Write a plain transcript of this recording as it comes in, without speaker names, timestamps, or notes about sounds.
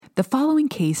The following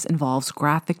case involves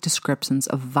graphic descriptions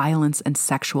of violence and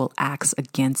sexual acts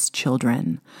against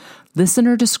children.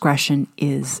 Listener discretion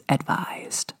is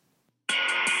advised.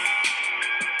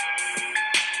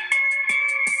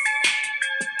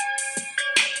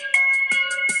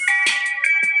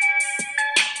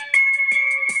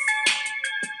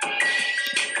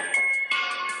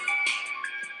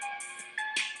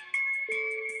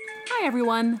 Hi,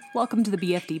 everyone. Welcome to the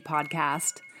BFD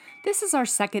podcast. This is our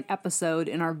second episode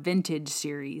in our Vintage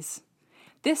series.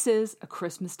 This is A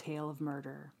Christmas Tale of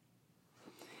Murder.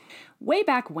 Way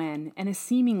back when, in a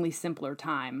seemingly simpler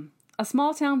time, a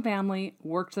small-town family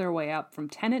worked their way up from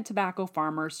tenant tobacco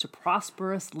farmers to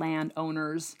prosperous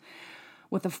landowners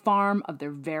with a farm of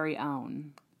their very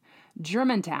own.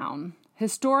 Germantown,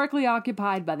 historically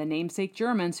occupied by the namesake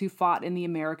Germans who fought in the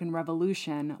American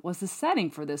Revolution, was the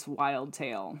setting for this wild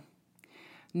tale.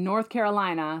 North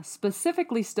Carolina,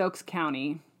 specifically Stokes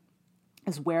County,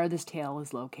 is where this tale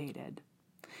is located.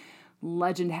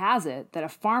 Legend has it that a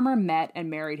farmer met and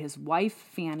married his wife,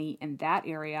 Fanny, in that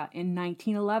area in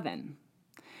 1911.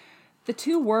 The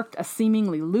two worked a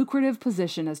seemingly lucrative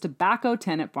position as tobacco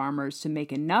tenant farmers to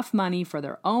make enough money for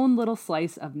their own little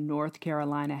slice of North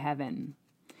Carolina heaven.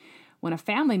 When a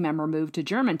family member moved to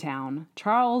Germantown,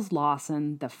 Charles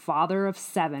Lawson, the father of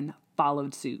 7,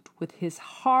 followed suit with his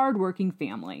hard-working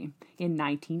family in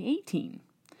 1918.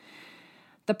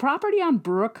 The property on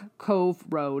Brook Cove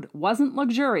Road wasn't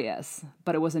luxurious,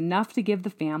 but it was enough to give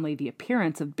the family the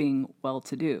appearance of being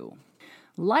well-to-do.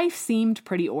 Life seemed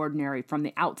pretty ordinary from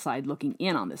the outside looking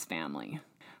in on this family.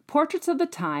 Portraits of the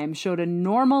time showed a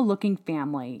normal-looking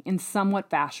family in somewhat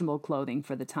fashionable clothing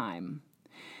for the time.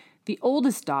 The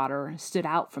oldest daughter stood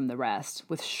out from the rest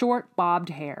with short, bobbed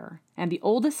hair, and the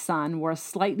oldest son wore a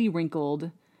slightly wrinkled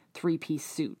three-piece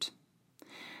suit.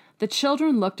 The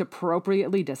children looked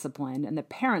appropriately disciplined, and the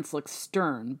parents looked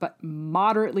stern but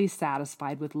moderately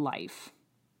satisfied with life.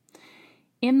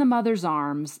 In the mother's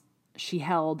arms, she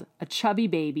held a chubby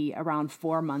baby around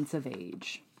 4 months of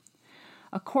age.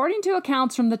 According to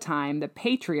accounts from the time, the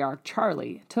patriarch,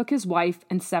 Charlie, took his wife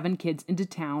and 7 kids into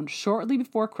town shortly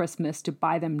before Christmas to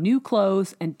buy them new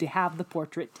clothes and to have the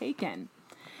portrait taken.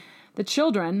 The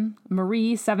children,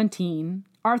 Marie, 17,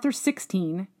 Arthur,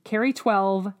 16, Carrie,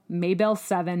 12, Maybelle,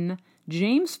 7,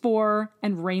 James, 4,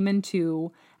 and Raymond,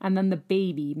 2, and then the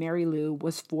baby, Mary Lou,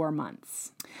 was 4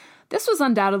 months. This was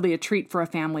undoubtedly a treat for a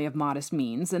family of modest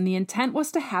means, and the intent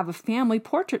was to have a family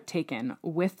portrait taken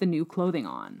with the new clothing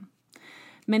on.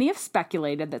 Many have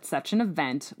speculated that such an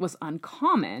event was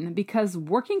uncommon because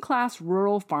working-class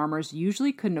rural farmers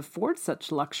usually couldn't afford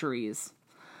such luxuries.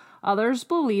 Others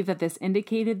believe that this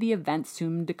indicated the events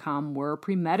soon to come were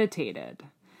premeditated.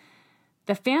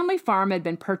 The family farm had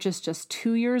been purchased just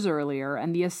 2 years earlier,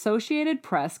 and the Associated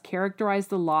Press characterized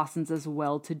the Lawsons as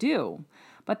well-to-do,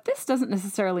 but this doesn't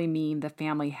necessarily mean the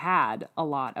family had a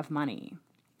lot of money.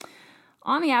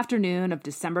 On the afternoon of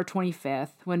December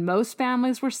 25th, when most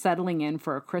families were settling in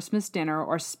for a Christmas dinner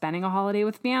or spending a holiday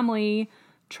with family,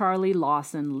 Charlie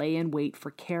Lawson lay in wait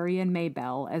for Carrie and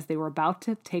Maybelle as they were about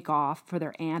to take off for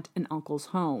their aunt and uncle's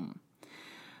home.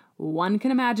 One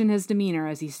can imagine his demeanor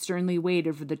as he sternly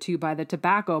waited for the two by the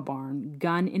tobacco barn,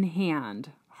 gun in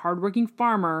hand, hardworking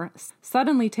farmer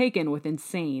suddenly taken with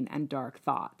insane and dark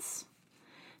thoughts.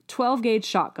 12-gauge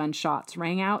shotgun shots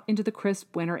rang out into the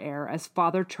crisp winter air as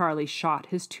Father Charlie shot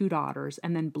his 2 daughters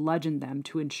and then bludgeoned them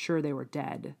to ensure they were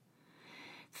dead.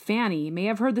 Fanny may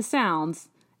have heard the sounds,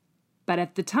 but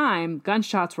at the time,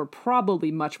 gunshots were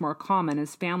probably much more common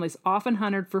as families often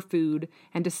hunted for food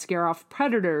and to scare off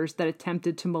predators that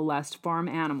attempted to molest farm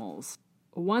animals.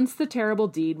 Once the terrible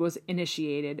deed was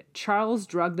initiated, Charles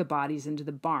dragged the bodies into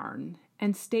the barn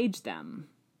and staged them.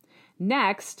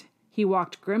 Next, he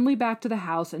walked grimly back to the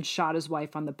house and shot his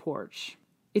wife on the porch.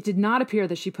 It did not appear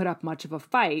that she put up much of a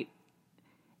fight,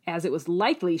 as it was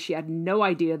likely she had no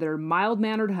idea that her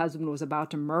mild-mannered husband was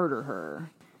about to murder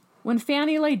her. When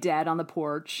Fanny lay dead on the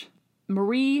porch,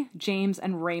 Marie, James,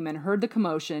 and Raymond heard the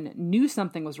commotion, knew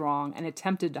something was wrong, and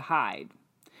attempted to hide.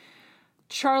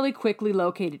 Charlie quickly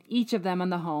located each of them in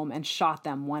the home and shot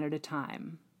them one at a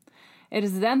time. It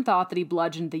is then thought that he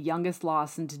bludgeoned the youngest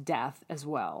Lawson to death as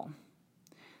well.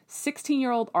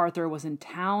 16-year-old Arthur was in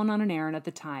town on an errand at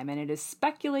the time, and it is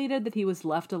speculated that he was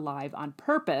left alive on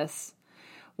purpose.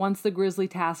 Once the grisly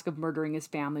task of murdering his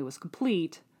family was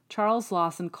complete, Charles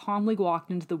Lawson calmly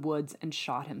walked into the woods and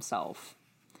shot himself.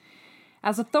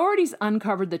 As authorities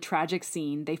uncovered the tragic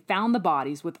scene, they found the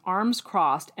bodies with arms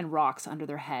crossed and rocks under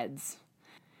their heads.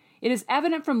 It is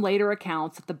evident from later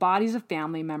accounts that the bodies of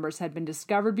family members had been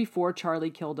discovered before Charlie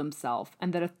killed himself,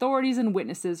 and that authorities and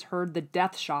witnesses heard the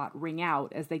death shot ring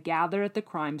out as they gathered at the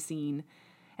crime scene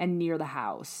and near the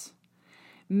house.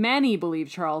 Many believe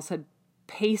Charles had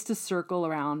paced a circle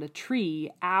around a tree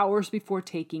hours before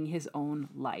taking his own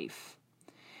life.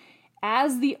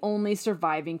 As the only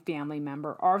surviving family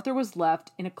member, Arthur was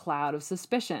left in a cloud of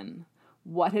suspicion.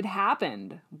 What had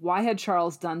happened? Why had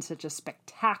Charles done such a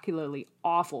spectacularly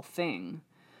awful thing?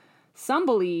 Some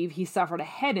believe he suffered a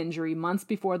head injury months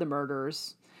before the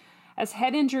murders. As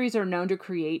head injuries are known to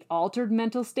create altered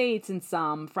mental states in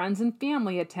some, friends and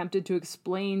family attempted to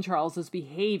explain Charles's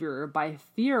behavior by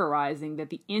theorizing that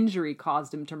the injury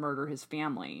caused him to murder his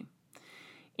family.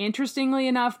 Interestingly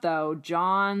enough, though,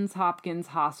 Johns Hopkins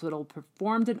Hospital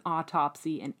performed an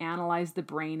autopsy and analyzed the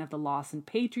brain of the Lawson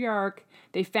patriarch.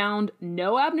 They found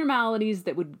no abnormalities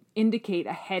that would indicate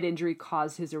a head injury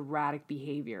caused his erratic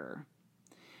behavior.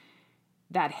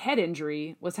 That head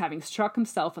injury was having struck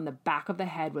himself in the back of the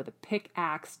head with a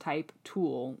pickaxe-type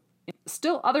tool.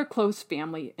 Still, other close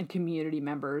family and community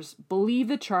members believe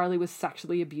that Charlie was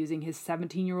sexually abusing his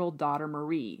 17-year-old daughter,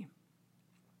 Marie.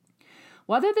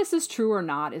 Whether this is true or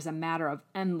not is a matter of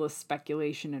endless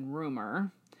speculation and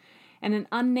rumor, and an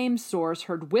unnamed source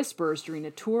heard whispers during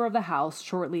a tour of the house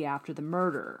shortly after the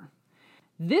murder.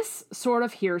 This sort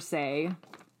of hearsay,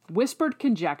 whispered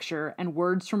conjecture, and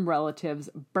words from relatives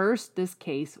burst this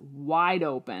case wide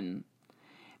open.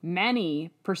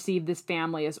 Many perceived this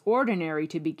family as ordinary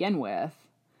to begin with,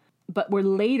 but were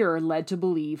later led to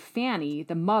believe Fanny,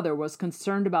 the mother, was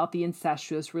concerned about the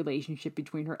incestuous relationship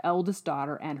between her eldest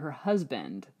daughter and her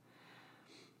husband.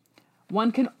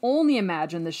 One can only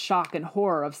imagine the shock and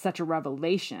horror of such a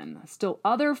revelation. Still,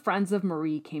 other friends of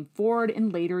Marie came forward in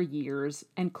later years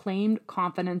and claimed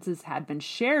confidences had been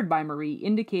shared by Marie,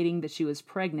 indicating that she was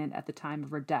pregnant at the time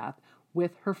of her death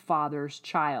with her father's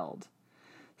child.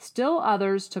 Still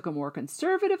others took a more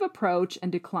conservative approach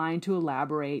and declined to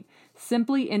elaborate,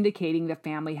 simply indicating the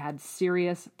family had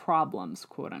serious problems,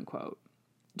 quote unquote.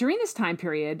 During this time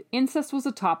period, incest was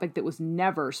a topic that was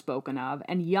never spoken of,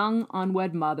 and young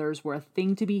unwed mothers were a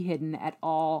thing to be hidden at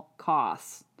all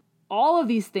costs. All of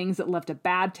these things that left a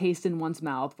bad taste in one's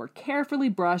mouth were carefully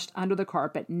brushed under the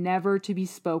carpet, never to be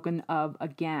spoken of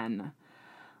again.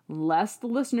 Lest the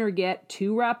listener get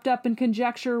too wrapped up in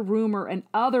conjecture, rumor, and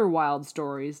other wild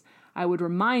stories, I would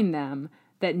remind them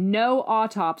that no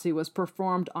autopsy was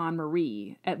performed on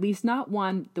Marie, at least not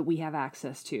one that we have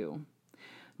access to.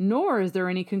 Nor is there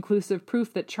any conclusive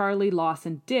proof that Charlie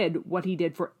Lawson did what he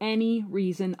did for any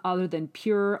reason other than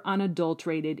pure,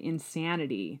 unadulterated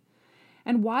insanity.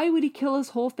 And why would he kill his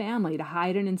whole family to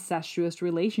hide an incestuous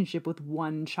relationship with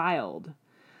one child?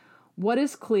 What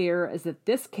is clear is that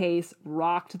this case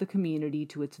rocked the community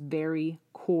to its very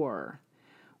core.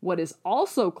 What is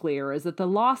also clear is that the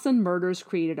Lawson murders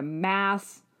created a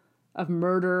mass of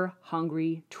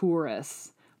murder-hungry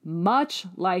tourists, much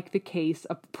like the case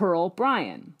of Pearl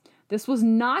Bryan. This was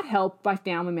not helped by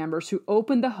family members who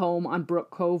opened the home on Brook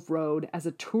Cove Road as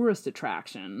a tourist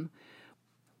attraction.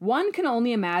 One can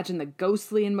only imagine the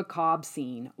ghostly and macabre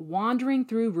scene, wandering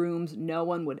through rooms no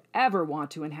one would ever want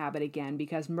to inhabit again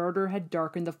because murder had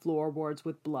darkened the floorboards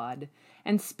with blood,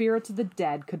 and spirits of the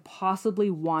dead could possibly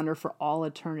wander for all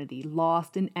eternity,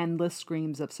 lost in endless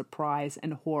screams of surprise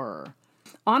and horror.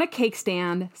 On a cake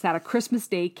stand sat a Christmas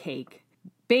Day cake,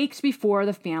 baked before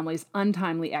the family's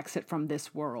untimely exit from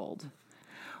this world.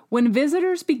 When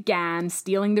visitors began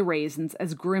stealing the raisins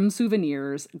as grim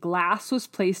souvenirs, glass was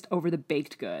placed over the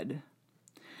baked good.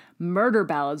 Murder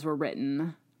ballads were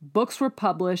written, books were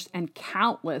published, and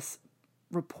countless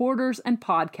reporters and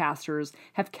podcasters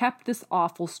have kept this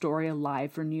awful story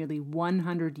alive for nearly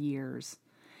 100 years.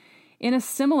 In a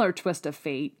similar twist of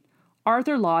fate,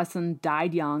 Arthur Lawson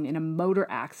died young in a motor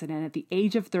accident at the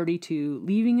age of 32,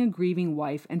 leaving a grieving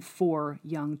wife and 4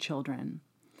 young children.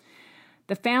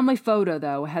 The family photo,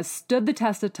 though, has stood the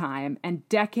test of time, and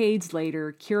decades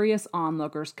later, curious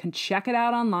onlookers can check it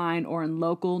out online or in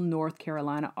local North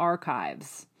Carolina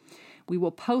archives. We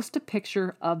will post a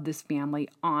picture of this family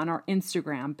on our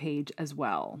Instagram page as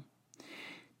well.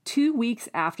 2 weeks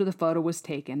after the photo was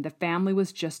taken, the family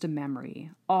was just a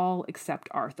memory, all except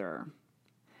Arthur.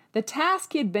 The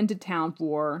task he had been to town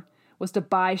for was to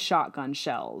buy shotgun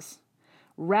shells.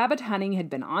 Rabbit hunting had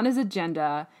been on his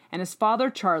agenda, and his father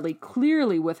Charlie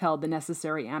clearly withheld the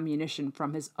necessary ammunition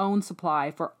from his own supply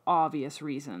for obvious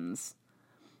reasons.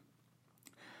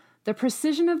 The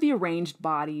precision of the arranged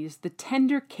bodies, the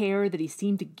tender care that he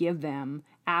seemed to give them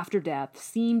after death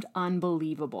seemed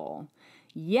unbelievable.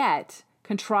 Yet,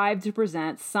 contrived to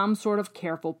present some sort of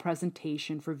careful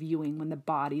presentation for viewing when the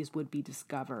bodies would be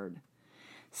discovered.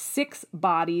 6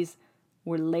 bodies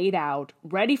were laid out,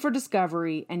 ready for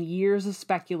discovery, and years of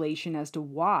speculation as to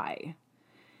why.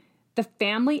 The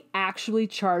family actually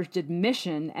charged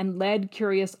admission and led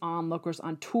curious onlookers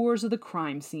on tours of the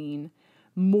crime scene.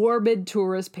 Morbid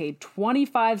tourists paid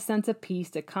 25 cents apiece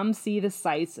to come see the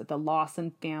sights of the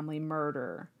Lawson family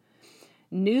murder.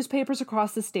 Newspapers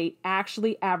across the state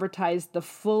actually advertised the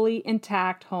fully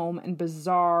intact home and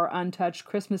bizarre, untouched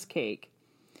Christmas cake.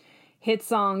 Hit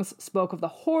songs spoke of the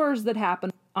horrors that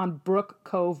happened on Brook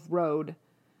Cove Road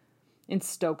in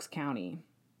Stokes County.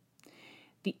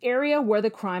 The area where the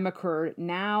crime occurred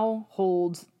now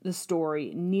holds the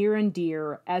story near and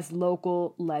dear as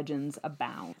local legends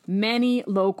abound. Many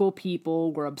local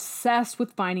people were obsessed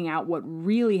with finding out what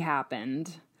really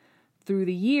happened. Through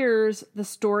the years, the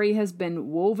story has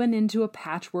been woven into a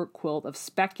patchwork quilt of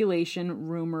speculation,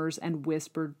 rumors, and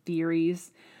whispered theories.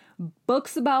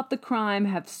 Books about the crime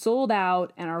have sold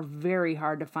out and are very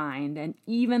hard to find, and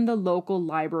even the local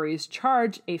libraries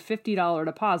charge a $50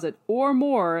 deposit or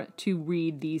more to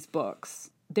read these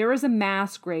books. There is a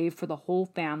mass grave for the whole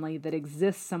family that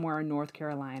exists somewhere in North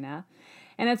Carolina,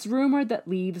 and it's rumored that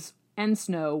leaves and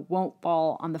snow won't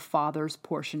fall on the father's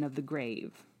portion of the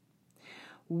grave.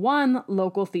 One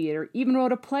local theater even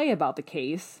wrote a play about the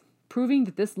case, proving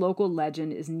that this local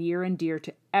legend is near and dear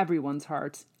to everyone's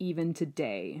hearts, even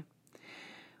today.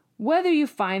 Whether you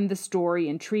find the story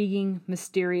intriguing,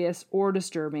 mysterious, or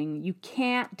disturbing, you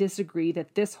can't disagree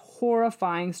that this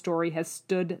horrifying story has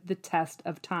stood the test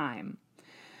of time.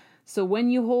 So when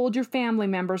you hold your family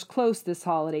members close this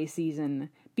holiday season,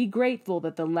 be grateful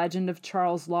that the legend of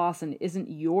Charles Lawson isn't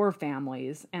your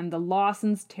family's, and the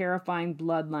Lawson's terrifying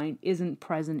bloodline isn't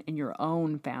present in your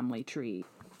own family tree.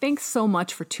 Thanks so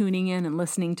much for tuning in and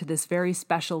listening to this very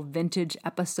special vintage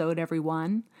episode,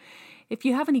 everyone. If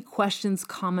you have any questions,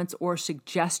 comments, or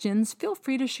suggestions, feel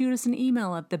free to shoot us an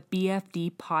email at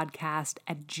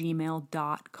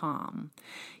thebfdpodcast@gmail.com.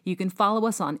 You can follow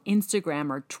us on Instagram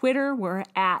or Twitter. We're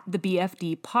at the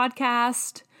BFD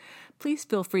Podcast. Please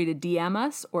feel free to DM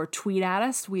us or tweet at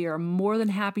us. We are more than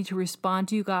happy to respond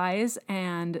to you guys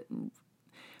and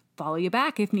follow you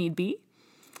back if need be.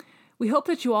 We hope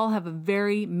that you all have a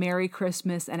very Merry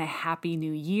Christmas and a Happy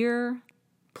New Year.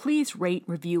 Please rate,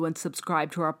 review, and subscribe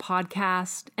to our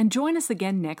podcast, and join us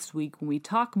again next week when we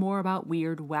talk more about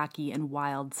weird, wacky, and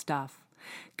wild stuff.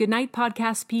 Good night,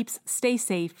 podcast peeps. Stay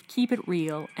safe, keep it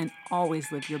real, and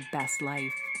always live your best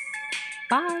life.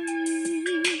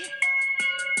 Bye!